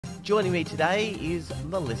Joining me today is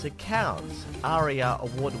Melissa Tkautz, ARIA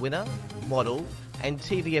Award winner, model, and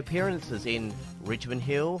TV appearances in Richmond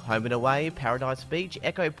Hill, Home and Away, Paradise Beach,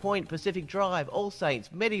 Echo Point, Pacific Drive, All Saints,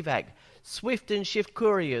 Medivac, Swift and Shift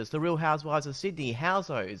Couriers, The Real Housewives of Sydney,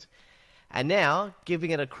 Houseos, and now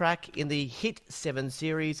giving it a crack in the Hit 7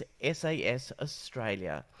 series SAS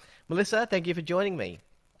Australia. Melissa, thank you for joining me.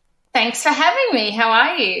 Thanks for having me. How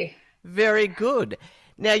are you? Very good.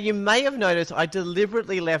 Now, you may have noticed I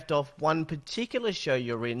deliberately left off one particular show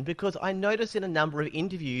you're in because I noticed in a number of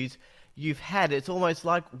interviews you've had, it's almost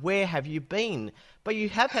like, where have you been? But you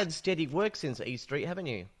have had steady work since E Street, haven't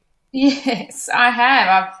you? Yes, I have.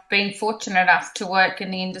 I've been fortunate enough to work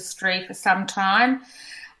in the industry for some time.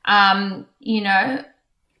 I've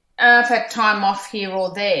had time off here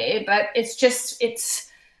or there, but it's just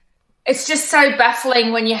so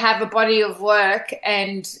baffling when you have a body of work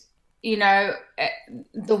and the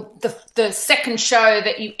second show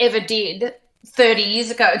that you ever did 30 years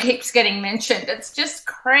ago keeps getting mentioned. It's just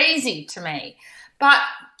crazy to me. But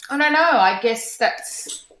I don't know. I guess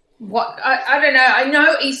that's what I don't know. I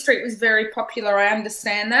know E Street was very popular. I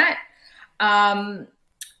understand that.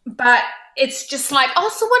 But it's just like, oh,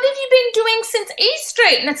 so what have you been doing since E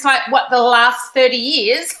Street? And it's like, what, the last 30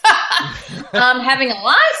 years? Having a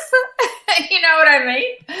life? You know what I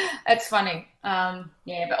mean? It's funny.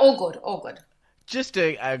 But all good. Just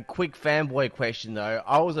a quick fanboy question, though.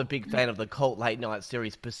 I was a big fan of the cult late-night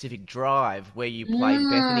series Pacific Drive, where you played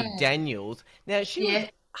Bethany Daniels. Now, she was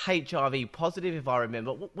HIV positive, if I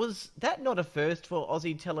remember. Was that not a first for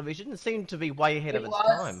Aussie television? It seemed to be way ahead of its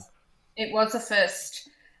time. It was a first.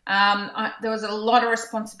 There was a lot of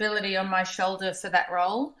responsibility on my shoulder for that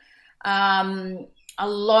role. A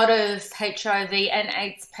lot of HIV and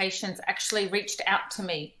AIDS patients actually reached out to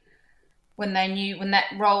me when they knew when that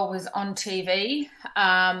role was on TV.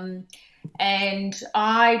 And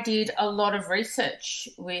I did a lot of research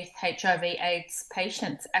with HIV AIDS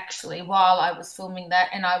patients actually while I was filming that,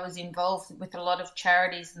 and I was involved with a lot of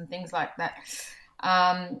charities and things like that.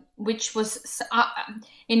 Which was,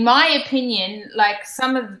 in my opinion, like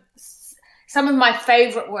some of my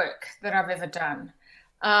favourite work that I've ever done,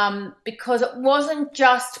 because it wasn't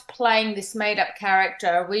just playing this made-up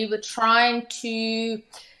character. We were trying to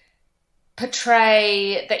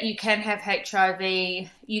portray that you can have HIV,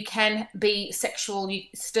 you can be sexual, you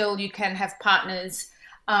can have partners.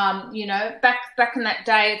 Back in that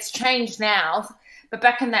day, it's changed now. But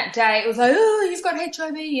back in that day, it was like, oh, you've got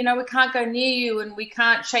HIV, we can't go near you and we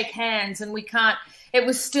can't shake hands and we can't. It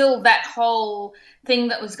was still that whole thing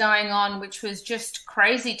that was going on, which was just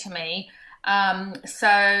crazy to me.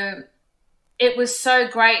 So it was so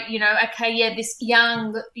great, this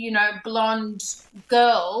young, blonde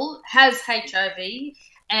girl has HIV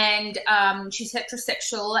and she's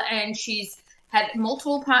heterosexual and she's had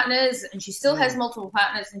multiple partners and she still has multiple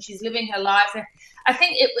partners and she's living her life. And I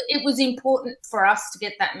think it was important for us to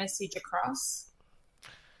get that message across.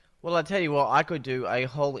 Well, I tell you what, I could do a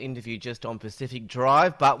whole interview just on Pacific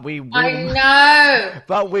Drive, but we will. I know.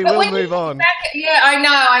 But we will move on. I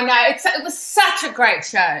know. It was such a great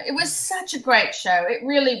show. It was such a great show. It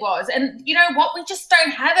really was. And you know what? We just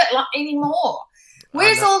don't have it anymore.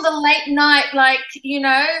 Where's all the late night,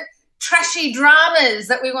 trashy dramas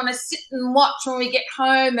that we want to sit and watch when we get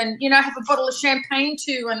home and, have a bottle of champagne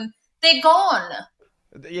to, and they're gone.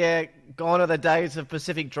 Yeah, gone are the days of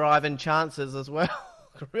Pacific Drive and Chances as well.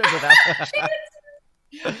 Remember that?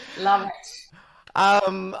 Love it.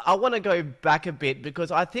 I want to go back a bit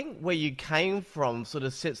because I think where you came from sort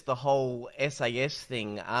of sets the whole SAS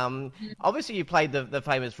thing. Obviously, you played the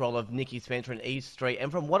famous role of Nikki Spencer in E Street,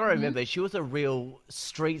 and from what I remember, she was a real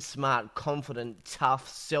street-smart, confident, tough,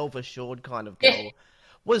 self-assured kind of girl. Yeah.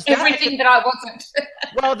 Was that everything that I wasn't?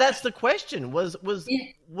 Well, that's the question. Was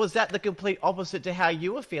that the complete opposite to how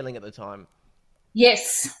you were feeling at the time?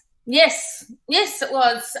 Yes, it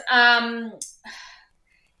was.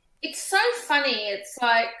 It's so funny. It's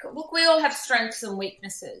like, look, we all have strengths and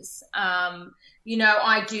weaknesses.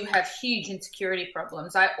 I do have huge insecurity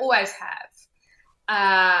problems. I always have.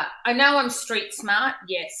 I know I'm street smart,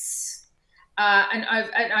 yes. And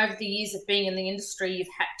over the years of being in the industry,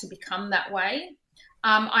 you've had to become that way.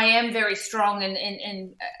 I am very strong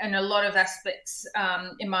in a lot of aspects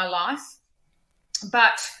in my life.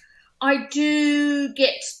 But I do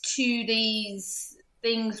get to these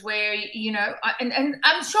things where, and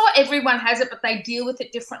I'm sure everyone has it, but they deal with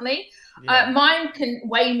it differently. Yeah. Mine can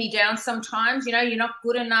weigh me down sometimes. You're not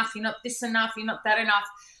good enough, you're not this enough, you're not that enough.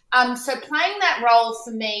 So playing that role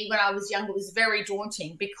for me when I was younger was very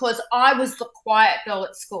daunting because I was the quiet girl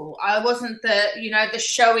at school. I wasn't the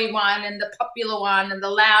showy one and the popular one and the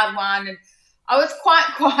loud one. And I was quite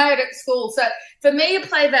quiet at school. So for me to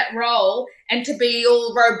play that role and to be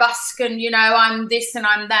all robust and, you know, I'm this and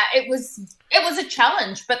I'm that, it was a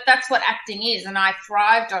challenge, but that's what acting is, and I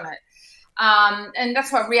thrived on it. And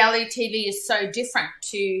that's why reality TV is so different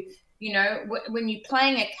to, you know, when you're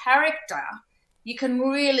playing a character, you can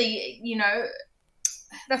really, you know,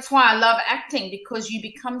 that's why I love acting, because you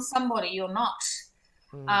become somebody you're not.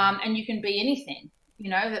 And you can be anything, you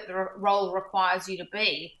know, that the role requires you to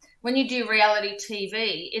be. When you do reality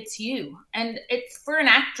TV, it's you. And it's for an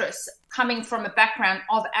actress coming from a background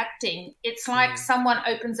of acting, it's like someone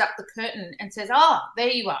opens up the curtain and says, oh, there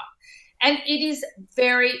you are. And it is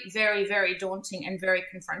very, very, very daunting and very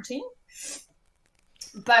confronting.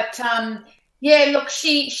 But, yeah, look,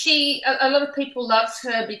 a lot of people loved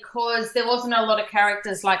her because there wasn't a lot of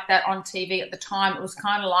characters like that on TV at the time. It was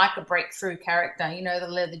kind of like a breakthrough character, you know, the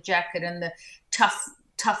leather jacket and the tough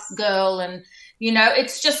girl. And, you know,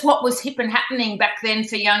 it's just what was hip and happening back then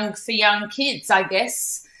for young kids, I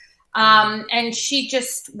guess. And she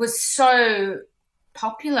just was so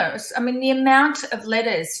popular. I mean, the amount of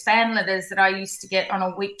fan letters that I used to get on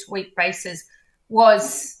a week-to-week basis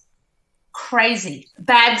was crazy.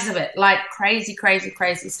 Bags of it, like crazy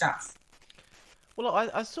stuff. Well,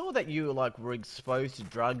 I saw that you were exposed to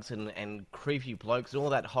drugs and creepy blokes and all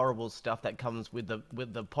that horrible stuff that comes with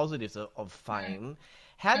the positives of fame.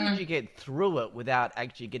 How did you get through it without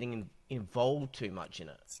actually getting involved too much in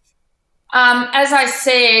it? As I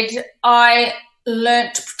said, I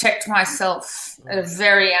learnt to protect myself at a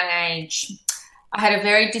very young age. I had a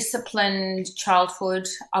very disciplined childhood.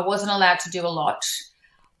 I wasn't allowed to do a lot.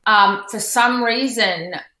 For some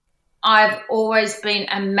reason, I've always been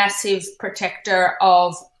a massive protector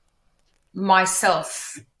of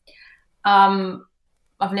myself.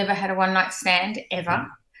 I've never had a one-night stand ever.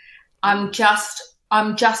 I'm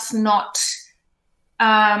just not,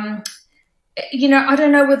 you know, I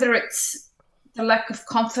don't know whether it's the lack of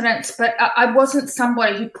confidence, but I wasn't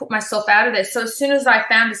somebody who put myself out of there. So as soon as I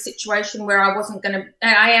found a situation where I wasn't going to,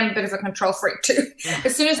 and I am a bit of a control freak too,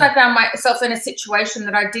 as soon as I found myself in a situation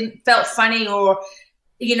that I felt funny or,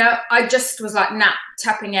 you know, I just was like, nah,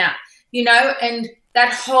 tapping out, you know, and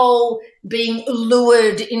that whole being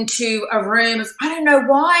lured into a room, I don't know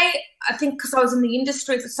why. I think because I was in the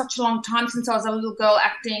industry for such a long time, since I was a little girl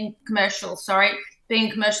acting being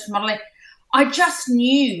commercials modeling. I just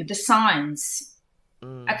knew the signs.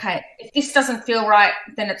 Okay, if this doesn't feel right,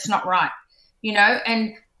 then it's not right, you know.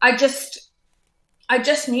 And I just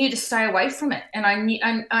knew to stay away from it. And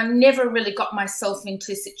I never really got myself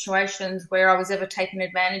into situations where I was ever taken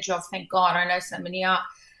advantage of. Thank God, I know so many are.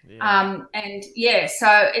 Yeah. And yeah, so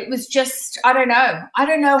it was just, I don't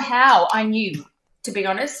know how I knew, to be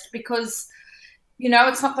honest, because, you know,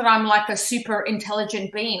 it's not that I'm like a super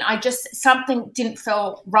intelligent being. Something didn't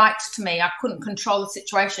feel right to me. I couldn't control the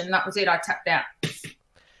situation. That was it. I tapped out.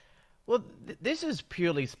 Well, this is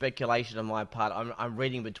purely speculation on my part. I'm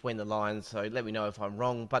reading between the lines, so let me know if I'm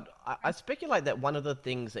wrong. But I speculate that one of the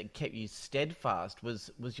things that kept you steadfast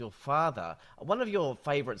was your father. One of my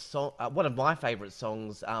favourite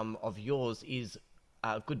songs of yours is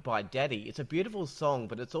 "Goodbye, Daddy." It's a beautiful song,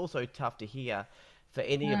 but it's also tough to hear for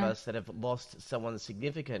any of us that have lost someone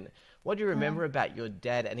significant. What do you remember about your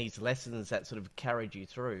dad and his lessons that sort of carried you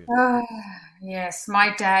through? Yes,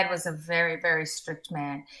 my dad was a very, very strict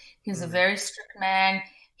man. He was a very strict man.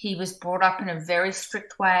 He was brought up in a very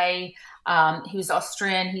strict way. He was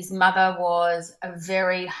Austrian. His mother was a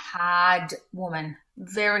very hard woman,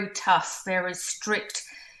 very tough, very strict.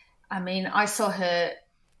 I mean, I saw her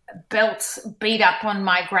belt beat up on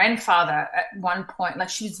my grandfather at one point. Like,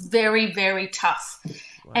 she was very, very tough.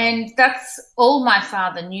 Wow. And that's all my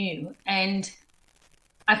father knew. And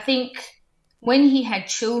I think when he had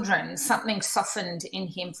children, something softened in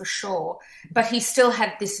him for sure, but he still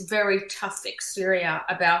had this very tough exterior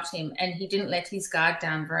about him, and he didn't let his guard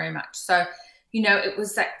down very much. So, you know, it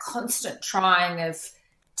was that constant trying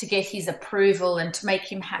to get his approval and to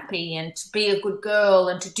make him happy and to be a good girl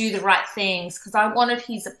and to do the right things, because I wanted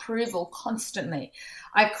his approval constantly.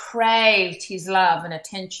 I craved his love and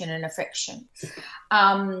attention and affection,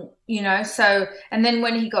 you know. So, and then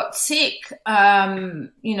when he got sick,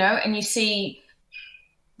 you know, and you see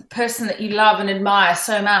the person that you love and admire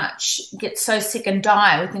so much get so sick and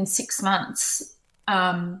die within 6 months,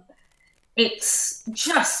 it's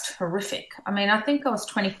just horrific. I mean, I think I was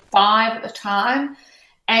 25 at the time,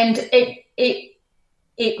 and it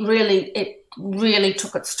really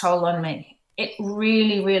took its toll on me. It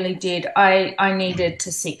really, really did. I needed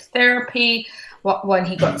to seek therapy. When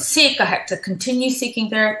he got sick, I had to continue seeking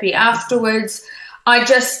therapy afterwards. I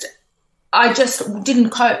just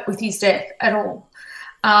didn't cope with his death at all.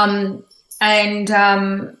 And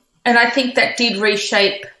I think that did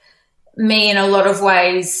reshape me in a lot of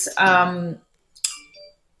ways.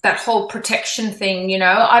 That whole protection thing, you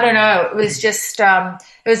know, I don't know. It was just, it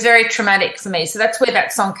was very traumatic for me. So that's where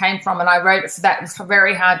that song came from. And I wrote it for that. It was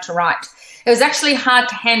very hard to write. It was actually hard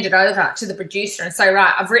to hand it over to the producer and say,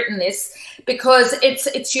 right, I've written this, because it's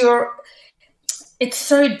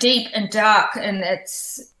so deep and dark, and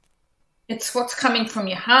it's what's coming from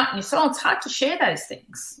your heart and your soul. It's hard to share those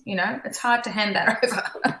things, you know. It's hard to hand that over.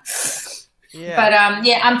 Yeah. But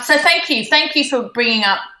so thank you for bringing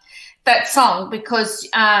up that song, because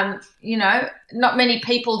you know, not many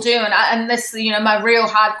people do, and unless, you know, my real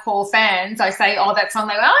hardcore fans, I say, oh, that song,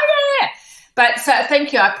 they go, oh yeah. But so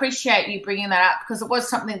thank you, I appreciate you bringing that up, because it was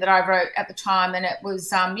something that I wrote at the time, and it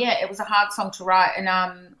was it was a hard song to write,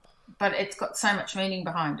 and but it's got so much meaning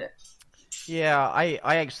behind it. Yeah, I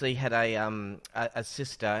actually had a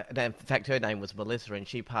sister. In fact, her name was Melissa, and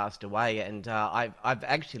she passed away. And I've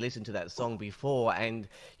actually listened to that song before. And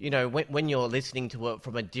you know, when you're listening to it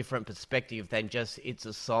from a different perspective than just it's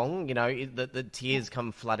a song, you know, the tears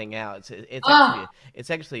come flooding out. It's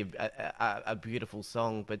actually a beautiful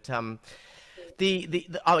song. But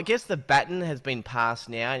I guess the baton has been passed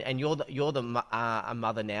now, and you're a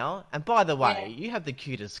mother now. And by the way, you have the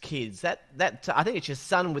cutest kids. That I think it's your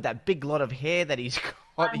son with that big lot of hair that he's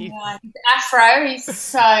got. He's afro. He's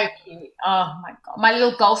so cute. Oh my god, my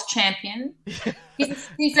little golf champion.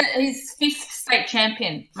 He's fifth state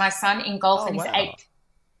champion. My son in golf, and he's 8.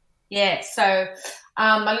 Yeah, so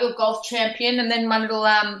my little golf champion, and then my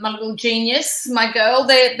little genius, my girl.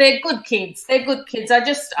 They're good kids. They're good kids.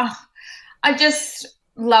 I just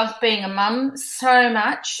love being a mum so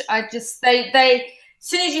much. They as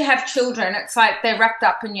soon as you have children, it's like they're wrapped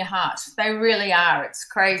up in your heart. They really are. It's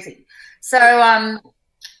crazy. So,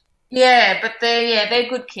 but they're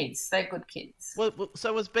good kids. They're good kids. Well,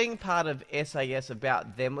 so was being part of SAS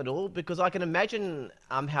about them at all? Because I can imagine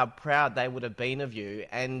how proud they would have been of you.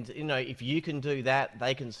 And, you know, if you can do that,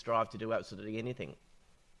 they can strive to do absolutely anything.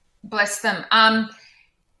 Bless them.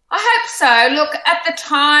 I hope so. Look, at the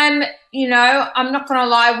time, you know, I'm not going to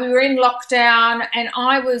lie, we were in lockdown, and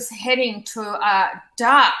I was heading to a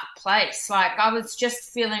dark place. Like, I was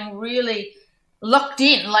just feeling really locked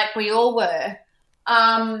in, like we all were.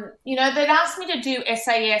 You know, they'd asked me to do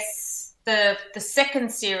SAS, the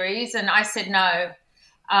second series, and I said no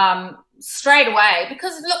straight away,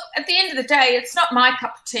 because, look, at the end of the day, it's not my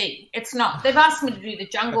cup of tea. It's not. They've asked me to do the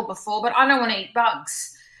jungle before, but I don't want to eat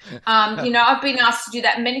bugs. You know, I've been asked to do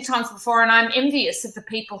that many times before, and I'm envious of the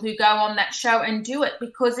people who go on that show and do it,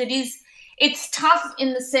 because it's tough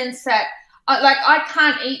in the sense that, like, I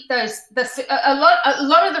can't eat those. A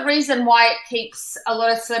lot of the reason why it keeps a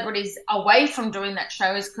lot of celebrities away from doing that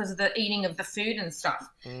show is because of the eating of the food and stuff.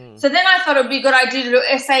 So then I thought it would be a good idea to do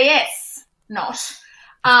SAS. Not.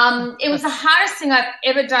 It was the hardest thing I've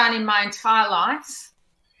ever done in my entire life.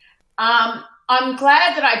 I'm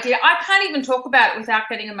glad that I did. I can't even talk about it without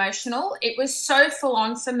getting emotional. It was so full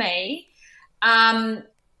on for me,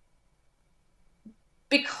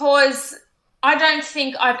 because I don't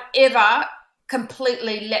think I've ever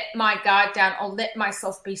completely let my guard down or let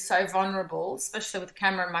myself be so vulnerable, especially with the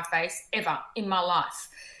camera in my face, ever in my life.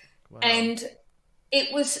 Wow. And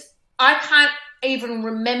it was, I can't even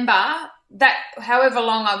remember that, however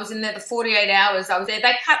long I was in there, the 48 hours I was there.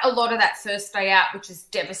 They cut a lot of that first day out, which is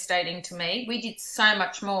devastating to me. We did so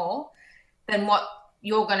much more than what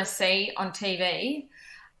you're going to see on TV.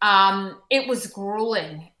 It was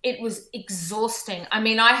grueling. It was exhausting. I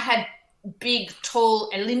mean, I had big, tall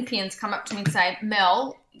Olympians come up to me and say,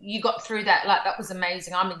 Mel, you got through that. Like, that was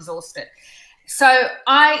amazing. I'm exhausted. So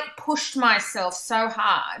I pushed myself so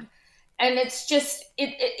hard. And it's just,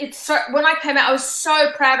 it's so, when I came out, I was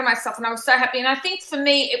so proud of myself and I was so happy. And I think for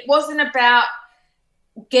me, it wasn't about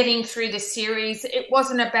getting through the series. It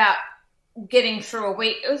wasn't about getting through a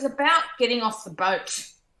week. It was about getting off the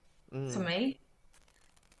boat for me.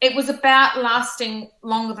 It was about lasting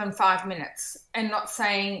longer than 5 minutes and not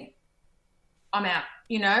saying, I'm out,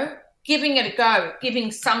 you know, giving it a go,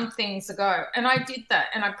 giving some things a go. And I did that,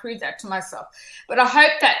 and I proved that to myself. But I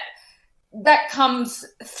hope that comes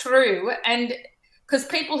through, and because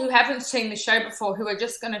people who haven't seen the show before, who are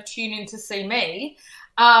just going to tune in to see me,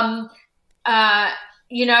 you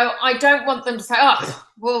know, I don't want them to say, oh,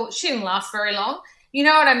 well, she didn't last very long. You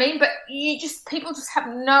know what I mean? But people just have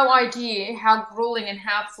no idea how grueling and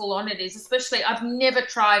how full on it is. Especially, I've never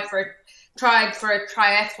tried for a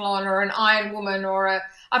triathlon or an Iron Woman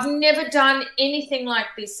I've never done anything like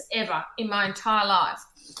this ever in my entire life.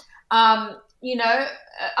 You know,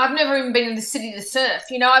 I've never even been in the city to surf.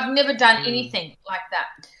 You know, I've never done anything like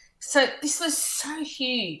that. So this was so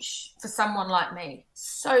huge for someone like me,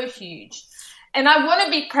 so huge. And I want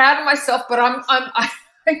to be proud of myself, but I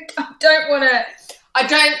don't want to, I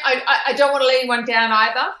don't want to let anyone down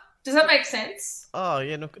either. Does that make sense? Oh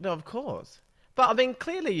yeah, no, no, of course. But I mean,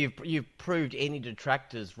 clearly you've proved any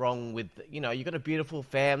detractors wrong. With you've got a beautiful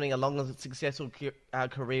family, a long and successful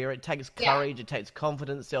career. It takes Yeah. courage, it takes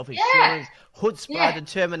confidence, Yeah. self-assurance, chutzpah, Yeah.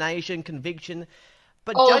 determination, conviction.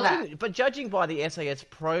 But All of that. judging by the SAS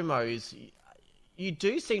promos, you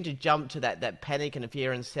do seem to jump to that panic and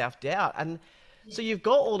fear and self-doubt. And so you've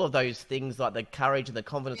got all of those things like the courage and the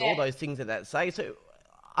confidence, all Yeah. those things that say. So,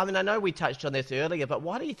 I mean, I know we touched on this earlier, but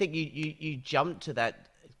why do you think you jumped to that?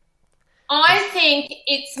 I think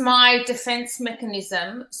it's my defense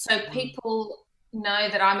mechanism so Mm, people know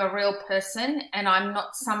that I'm a real person and I'm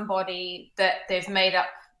not somebody that they've made up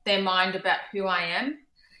their mind about who I am.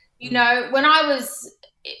 mm, When I was,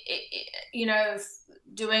 you know,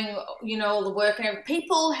 doing, all the work and everything,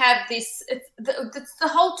 people have this, it's the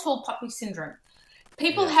whole tall poppy syndrome.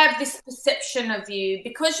 People yeah. have this perception of you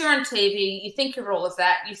because you're on TV, you think you're all of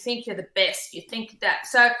that, you think you're the best, you think that.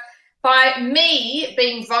 So by me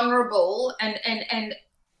being vulnerable and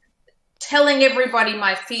telling everybody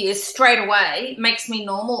my fears straight away makes me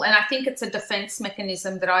normal. And I think it's a defense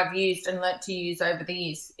mechanism that I've used and learnt to use over the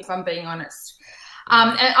years, if I'm being honest.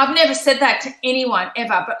 Mm, And I've never said that to anyone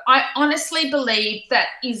ever, but I honestly believe that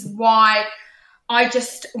is why I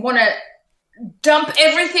just want to dump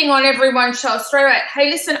everything on everyone's shoulders straight away. Hey,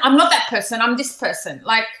 listen, I'm not that person. I'm this person.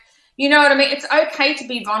 Like, you know what I mean? It's okay to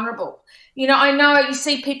be vulnerable. I know you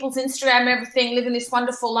see people's Instagram and everything, living this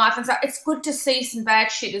wonderful life. And so it's good to see some bad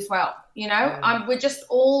shit as well. yeah. We're just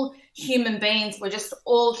all human beings. We're just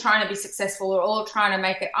all trying to be successful. We're all trying to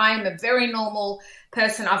make it. I am a very normal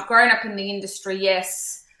person. I've grown up in the industry,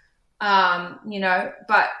 yes. But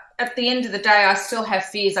at the end of the day, I still have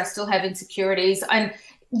fears. I still have insecurities. And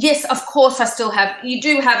yes, of course, you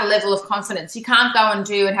do have a level of confidence. You can't go and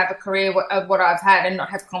do and have a career of what I've had and not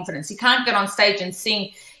have confidence. You can't get on stage and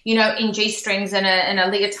sing, in G-strings and a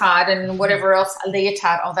leotard and whatever else, a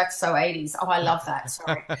leotard. Oh, that's so 80s. Oh, I love that.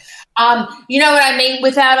 Sorry. You know what I mean?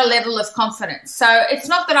 Without a level of confidence. So it's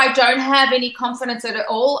not that I don't have any confidence at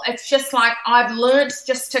all. It's just like I've learned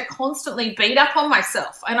just to constantly beat up on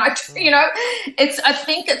myself. And I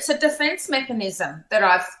think it's a defense mechanism that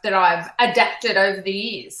I've adapted over the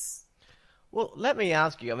years. Well, let me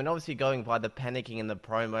ask you, I mean, obviously going by the panicking and the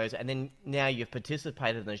promos, and then now you've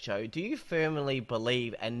participated in the show, do you firmly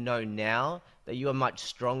believe and know now that you are much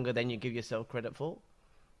stronger than you give yourself credit for?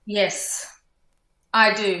 Yes,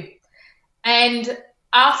 I do. And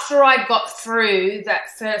after I got through that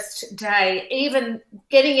first day, even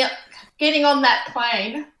getting on that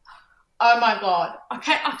plane, oh my God,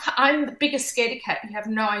 I'm the biggest scaredy cat. You have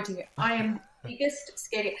no idea. I am the biggest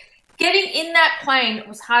scaredy. Getting in that plane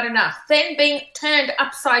was hard enough. Then being turned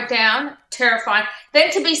upside down, terrifying. Then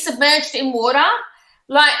to be submerged in water,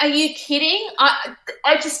 like, are you kidding? I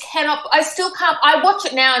just cannot. I still can't. I watch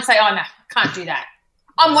it now and say, oh no, I can't do that.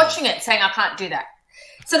 I'm watching it saying I can't do that.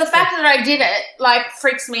 So the fact that I did it, like,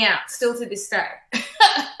 freaks me out still to this day.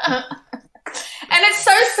 And it's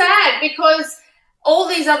so sad because all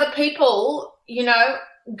these other people,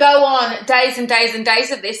 go on days and days and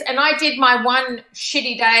days of this. And I did my one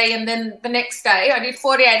shitty day and then the next day I did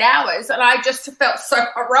 48 hours and I just felt so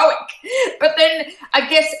heroic. But then I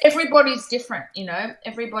guess everybody's different,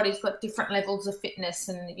 everybody's got different levels of fitness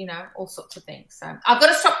and, all sorts of things. So I've got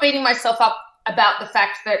to stop beating myself up about the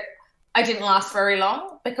fact that I didn't last very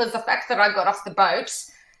long, because the fact that I got off the boat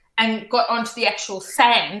and got onto the actual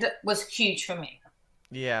sand was huge for me.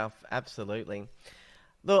 Yeah, absolutely.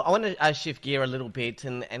 Look, I want to shift gear a little bit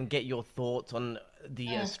and get your thoughts on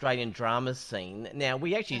the Australian drama scene. Now,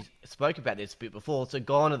 we actually spoke about this a bit before, so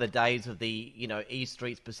gone are the days of the, East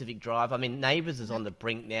Streets Pacific Drive. I mean, Neighbours is on the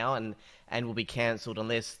brink now and will be cancelled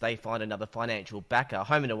unless they find another financial backer.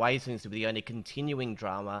 Home and Away seems to be the only continuing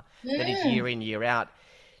drama that is year in, year out.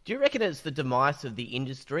 Do you reckon it's the demise of the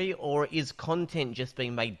industry, or is content just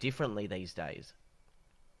being made differently these days?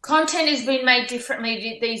 Content is being made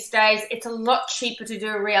differently these days. It's a lot cheaper to do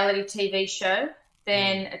a reality TV show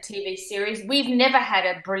than a TV series. We've never had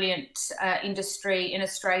a brilliant industry in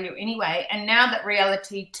Australia anyway. And now that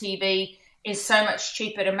reality TV is so much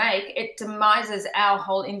cheaper to make, it demises our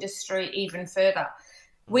whole industry even further.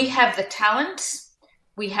 We have the talent,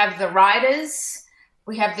 we have the writers,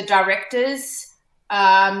 we have the directors.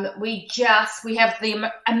 We have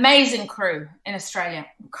the amazing crew in Australia.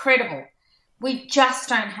 Incredible. We just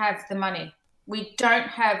don't have the money. We don't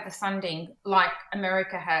have the funding like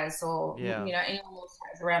America has, or anyone else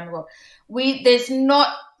has around the world. There's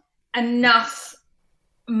not enough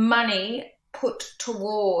money put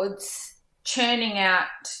towards churning out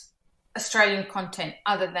Australian content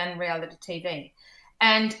other than reality TV.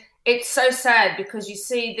 And it's so sad because you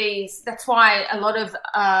see these, that's why a lot of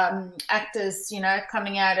actors,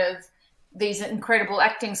 coming out of these incredible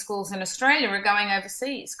acting schools in Australia are going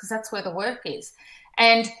overseas because that's where the work is.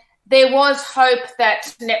 And there was hope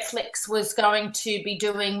that Netflix was going to be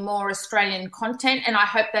doing more Australian content, and I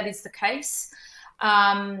hope that is the case.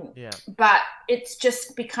 But it's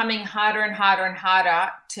just becoming harder and harder and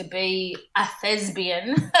harder to be a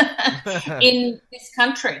thespian in this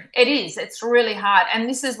country. It is. It's really hard. And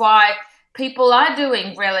this is why people are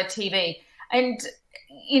doing reality TV. And,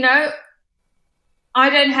 I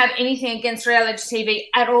don't have anything against reality TV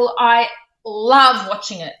at all. I love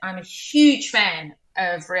watching it. I'm a huge fan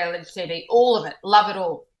of reality TV, all of it. Love it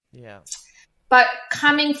all. Yeah. But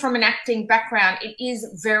coming from an acting background, it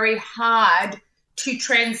is very hard to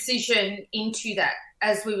transition into that.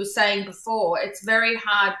 As we were saying before, it's very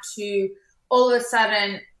hard to all of a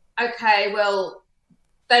sudden, okay, well,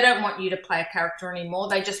 they don't want you to play a character anymore.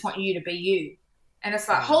 They just want you to be you. And it's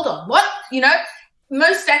like, hold on, what?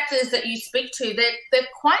 Most actors that you speak to, they're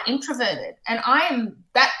quite introverted. And I am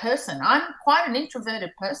that person. I'm quite an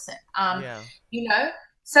introverted person,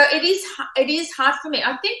 So it is hard for me.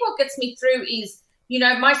 I think what gets me through is,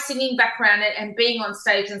 my singing background and being on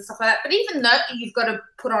stage and stuff like that. But even though you've got to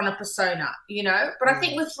put on a persona, But I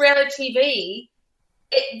think with reality TV,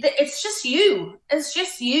 it's just you. It's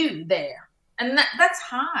just you there. And that's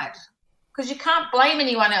hard because you can't blame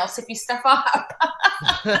anyone else if you stuff up.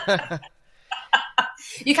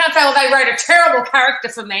 You can't say, well, they wrote a terrible character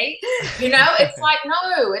for me. It's like,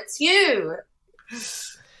 no, it's you.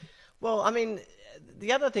 Well, I mean,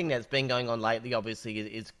 the other thing that's been going on lately, obviously,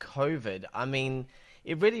 is COVID. I mean,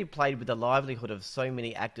 it really played with the livelihood of so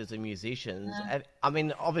many actors and musicians. Yeah. I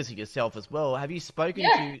mean, obviously yourself as well. Have you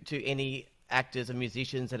spoken to any actors and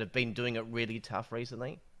musicians that have been doing it really tough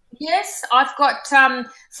recently? Yes, I've got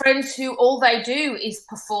friends who all they do is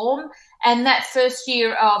perform. And that first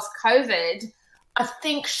year of COVID, I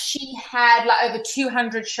think she had over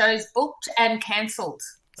 200 shows booked and cancelled.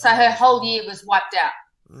 So her whole year was wiped out.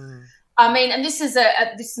 Mm. I mean, and this is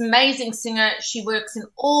this amazing singer. She works in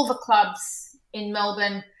all the clubs in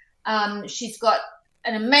Melbourne. She's got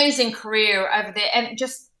an amazing career over there, and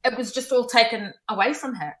it was just all taken away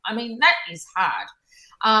from her. I mean, that is hard.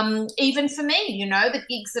 Even for me, the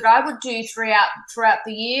gigs that I would do throughout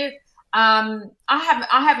the year. I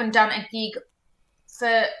haven't done a gig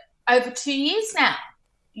for over 2 years now.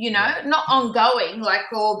 Not ongoing,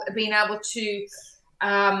 or being able to.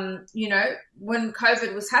 When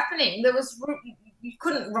COVID was happening, you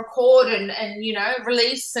couldn't record and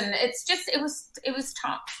release, and it was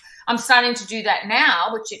tough. I'm starting to do that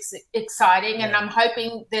now, which is exciting, and I'm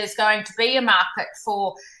hoping there's going to be a market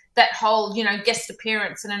for that whole, guest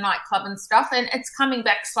appearance in a nightclub and stuff, and it's coming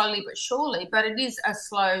back slowly but surely, but it is a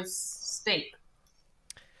slow steep.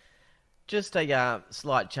 Just a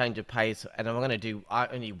slight change of pace, and I'm going to do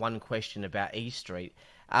only one question about E Street.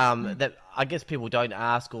 That I guess people don't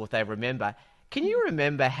ask or if they remember. Can you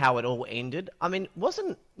remember how it all ended? I mean,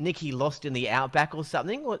 wasn't Nikki lost in the outback or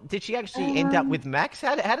something? Or did she actually end up with Max?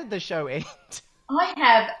 How did the show end? I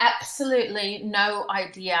have absolutely no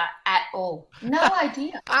idea at all. No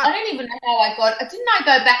idea. I don't even know how I got. Didn't I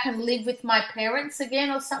go back and live with my parents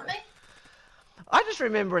again or something? I just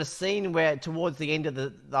remember a scene where towards the end of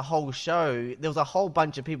the whole show, there was a whole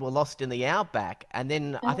bunch of people lost in the outback, and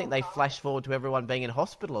then I think they flashed forward to everyone being in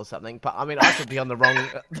hospital or something. But I mean, I could be on the wrong.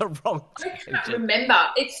 I can't remember.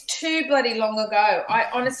 It's too bloody long ago. I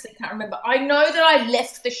honestly can't remember. I know that I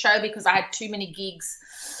left the show because I had too many gigs,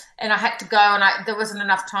 and I had to go, and there wasn't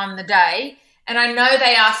enough time in the day. And I know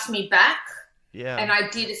they asked me back. Yeah. And I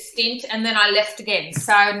did a stint, and then I left again.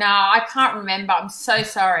 So no, I can't remember. I'm so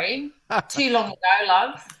sorry. Too long ago,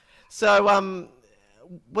 love. So,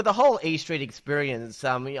 with the whole E Street experience,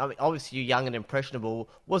 I mean, obviously you're young and impressionable.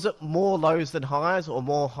 Was it more lows than highs, or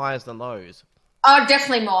more highs than lows? Oh,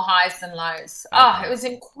 definitely more highs than lows. Okay. Oh, it was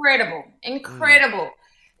incredible, incredible.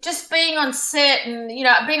 Just being on set, and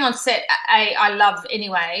being on set, I love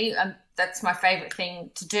anyway. That's my favorite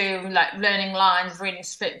thing to do, like learning lines, reading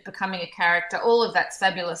script, becoming a character. All of that's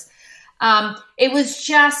fabulous. It was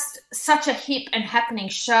just such a hip and happening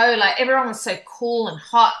show. Like, everyone was so cool and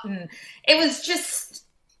hot, and it was just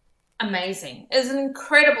amazing. It was an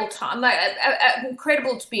incredible time,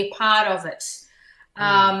 incredible to be a part of it.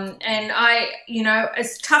 And I,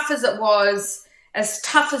 as tough as it was, as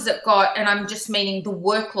tough as it got, and I'm just meaning the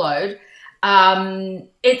workload,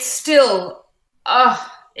 it's still,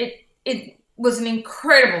 it was an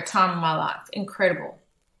incredible time in my life. Incredible.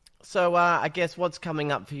 So I guess what's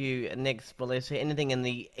coming up for you next, Melissa? Anything in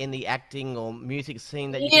the acting or music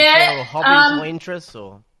scene that you can share, or Yeah, hobbies or interests,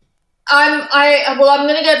 or? I'm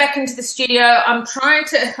going to go back into the studio.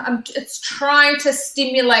 It's trying to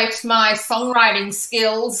stimulate my songwriting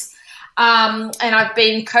skills. And I've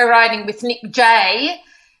been co-writing with Nick J,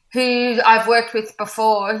 who I've worked with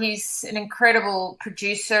before. He's an incredible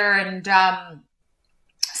producer, and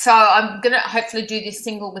so I'm going to hopefully do this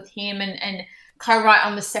single with him and co-write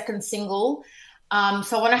on the second single.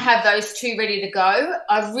 So I want to have those two ready to go.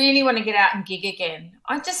 I really want to get out and gig again.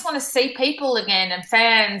 I just want to see people again and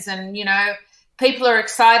fans, and, you know, people are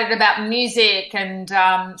excited about music. And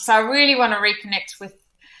so I really want to reconnect with,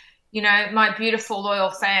 you know, my beautiful, loyal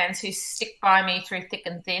fans who stick by me through thick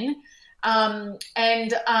and thin.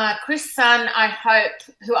 And Chris Sun, I hope,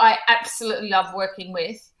 who I absolutely love working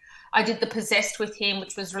with. I did The Possessed with him,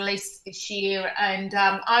 which was released this year. And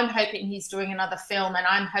I'm hoping he's doing another film, and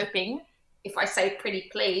I'm hoping, if I say pretty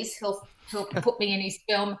please, he'll put me in his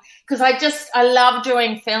film, because I love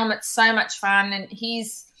doing film. It's so much fun, and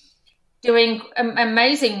he's doing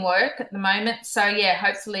amazing work at the moment. So yeah,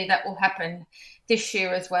 hopefully that will happen this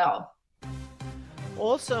year as well.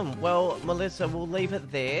 Awesome. Well, Melissa, we'll leave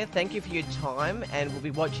it there. Thank you for your time, and we'll be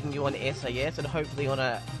watching you on SAS, and hopefully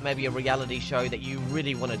on maybe a reality show that you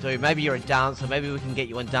really want to do. Maybe you're a dancer. Maybe we can get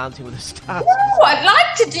you on Dancing with the Stars. Ooh, I'd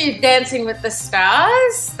like to do Dancing with the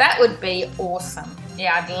Stars. That would be awesome.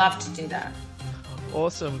 Yeah, I'd love to do that.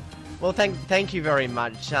 Awesome. Well, thank you very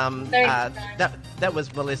much. That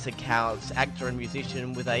was Melissa Tkautz, actor and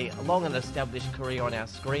musician with a long and established career on our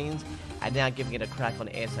screens, and now giving it a crack on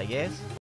SAS.